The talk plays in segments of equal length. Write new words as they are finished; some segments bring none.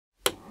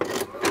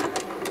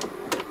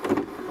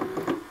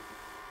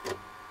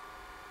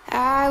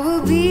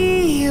will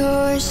be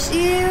your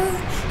shield.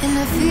 In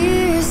the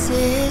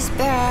fiercest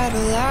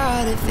battle,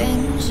 I'll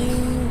defend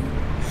you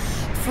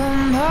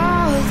from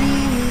all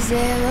these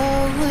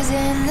arrows,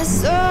 and the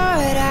sword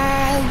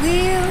I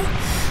will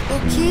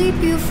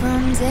keep you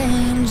from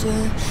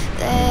danger.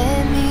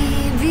 Let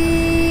me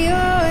be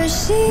your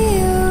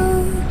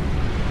shield.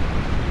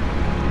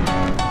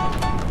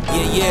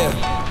 Yeah.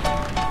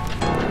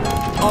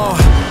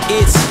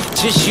 It's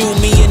just you,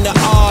 me, and the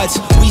odds.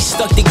 We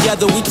stuck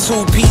together, we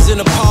two peas in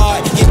a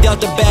pod. You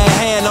dealt a bad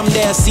hand, I'm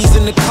there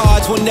seizing the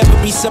cards. We'll never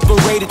be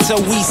separated till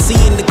we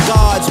seeing the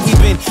gods. We've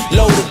been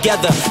low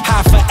together,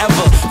 high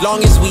forever.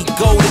 Long as we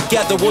go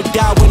together, we'll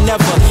die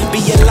whenever.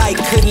 Be a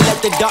light, couldn't let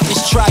the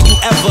darkness try you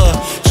ever.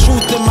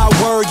 Truth in my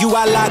word, you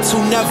I lie to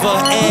never.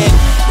 And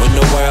when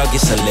the world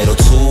gets a little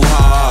too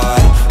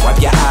hard,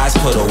 wipe your eyes,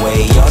 put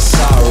away your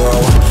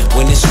sorrow.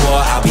 When it's war,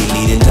 I'll be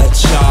leading the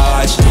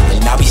charge,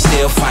 and I'll be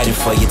still fighting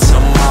for you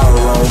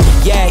tomorrow.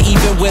 Yeah,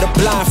 even with a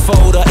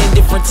blindfold or in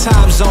different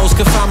time zones,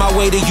 could find my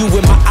way to you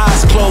with my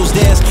eyes closed.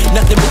 There's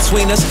nothing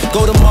between us.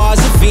 Go to Mars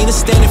or Venus,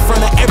 stand in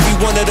front of every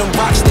one of them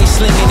rocks they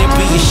slinging and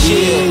be your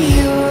shield. Be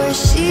your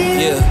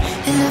shield.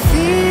 Yeah. In the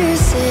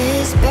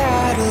fiercest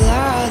battle,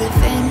 I'll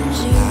defend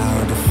you.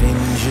 I'll defend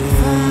you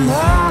from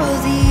all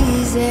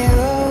these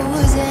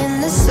arrows,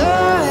 and the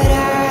sword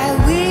I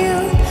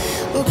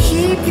will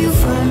keep you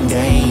from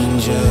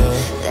danger.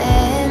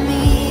 Let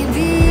me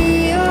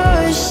be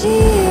your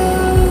shield.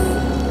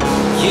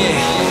 Yeah,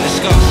 let's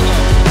go.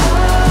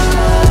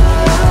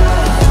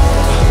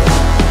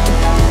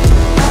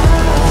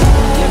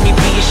 Let me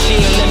be your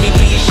shield, let me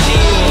be your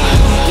shield.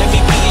 Let me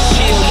be your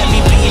shield, let me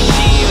be your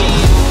shield.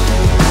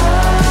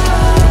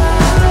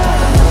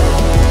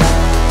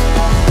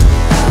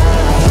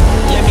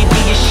 Let me be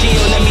your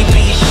shield, let me be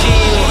your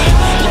shield.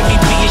 Let me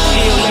be your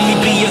shield, let me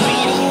be your.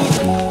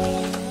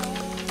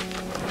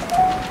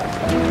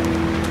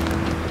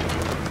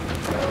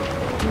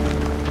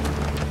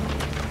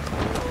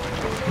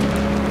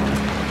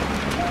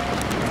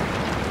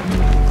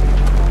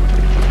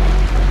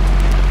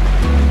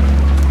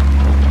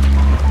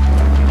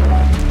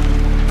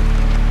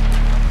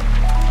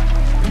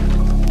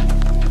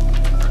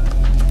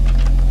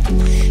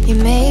 You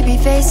may be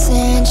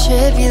facing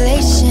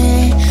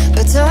tribulation,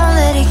 but don't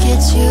let it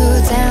get you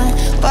down.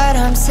 What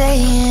I'm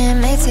saying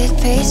may take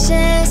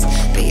patience,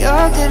 but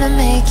you're gonna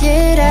make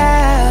it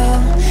out.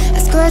 I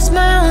scorched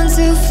my own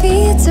 2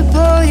 feet to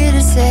pull you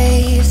to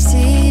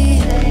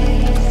safety.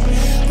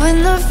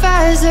 When the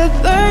fires are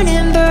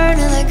burning,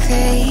 burning like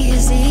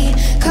crazy,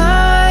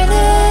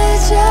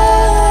 carnage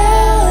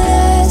around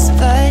us,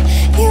 but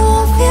you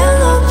won't feel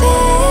no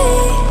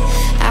pain.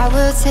 I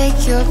will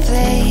take your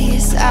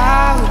place,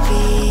 I'll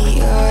be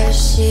your